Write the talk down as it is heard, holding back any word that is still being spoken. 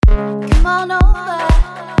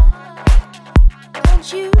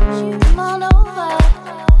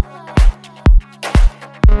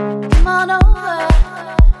on over.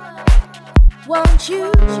 Won't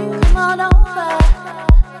you come on over?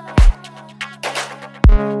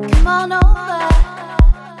 Come on over.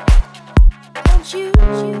 Won't you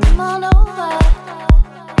come on over?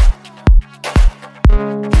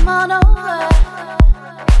 Come on over.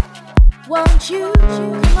 Won't you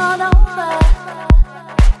come on over?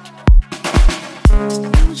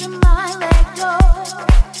 Lose your mind, let go.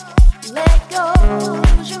 Let go.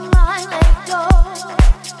 Lose your mind, let go.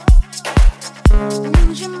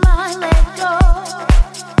 Lose your mind, let go.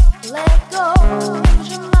 Let go. Lose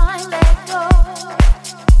your mind, let go.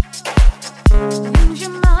 Lose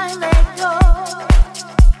your mind, let go.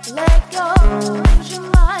 Let go. Lose your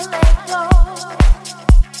mind, let go.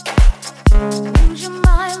 Lose your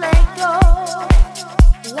mind, let go.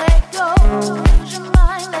 Let go. Lose your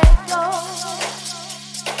mind, let go.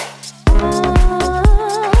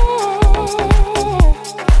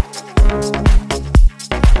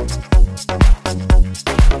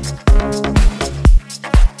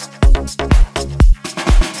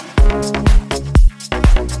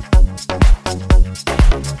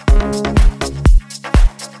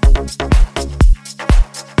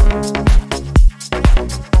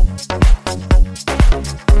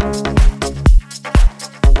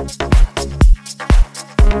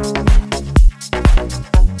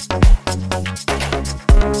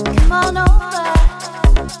 Come on over.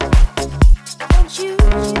 Won't you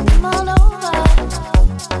come on over?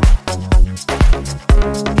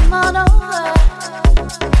 Come on over.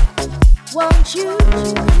 Won't you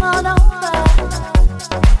come on over?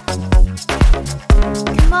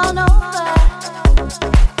 Come on over.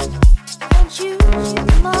 Won't you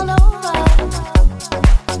come on over?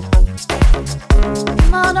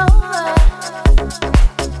 Come on over.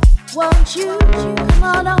 Won't you come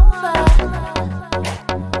on over? Come on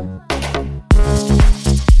over.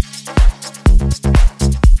 Won't you come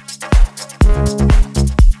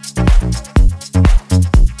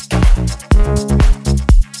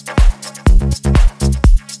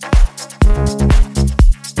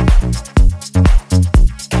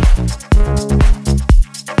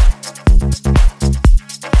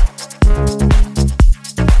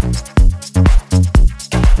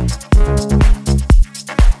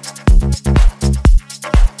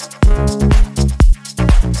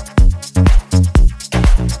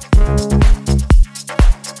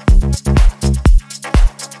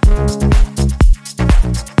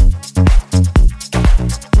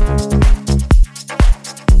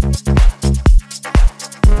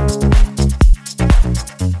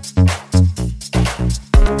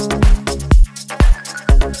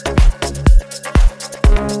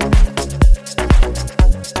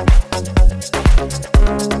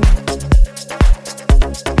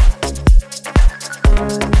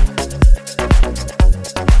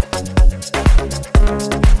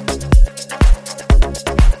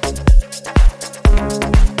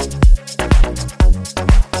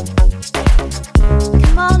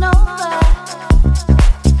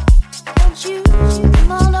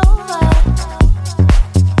on over?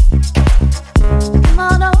 Come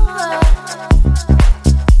on over.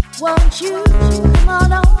 Won't you come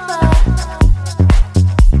on over?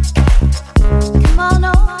 Come on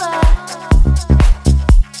over.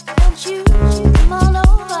 Won't you come on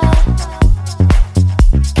over?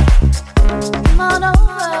 Come on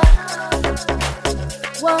over.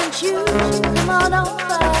 Won't you come on over?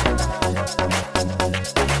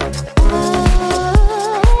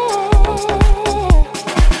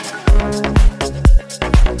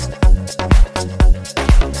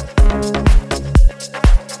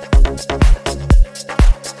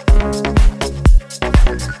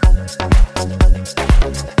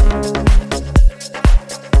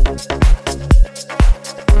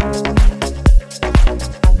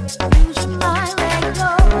 Lose your mind, let go.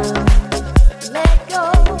 Let go.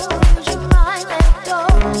 Lose your mind, let go.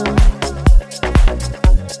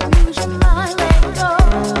 Lose your mind, let go.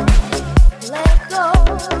 Let go.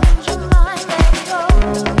 Lose your mind, let go.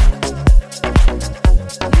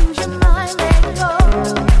 Lose your mind, let go.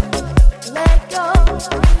 Let go.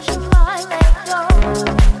 Lose your mind, let go.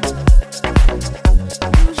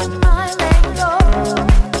 Lose your mind, let go.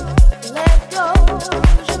 Let go.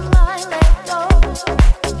 Lose your mind, let go.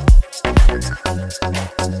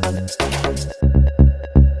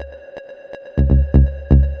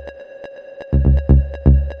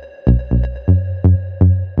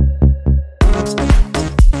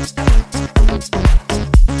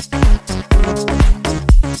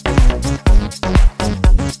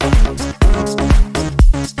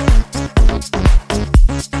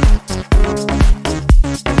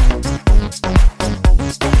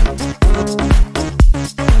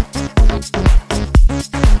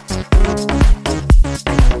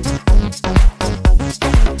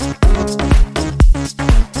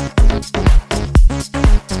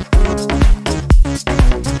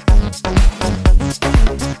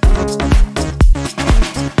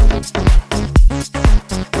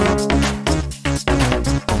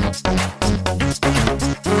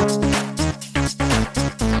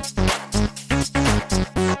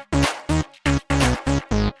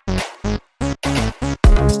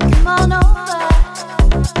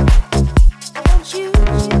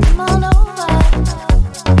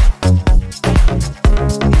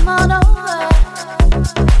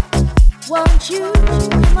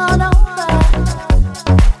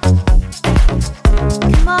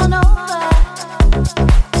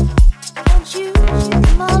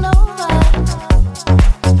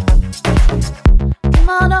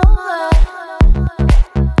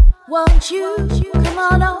 Won't you come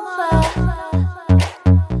on over?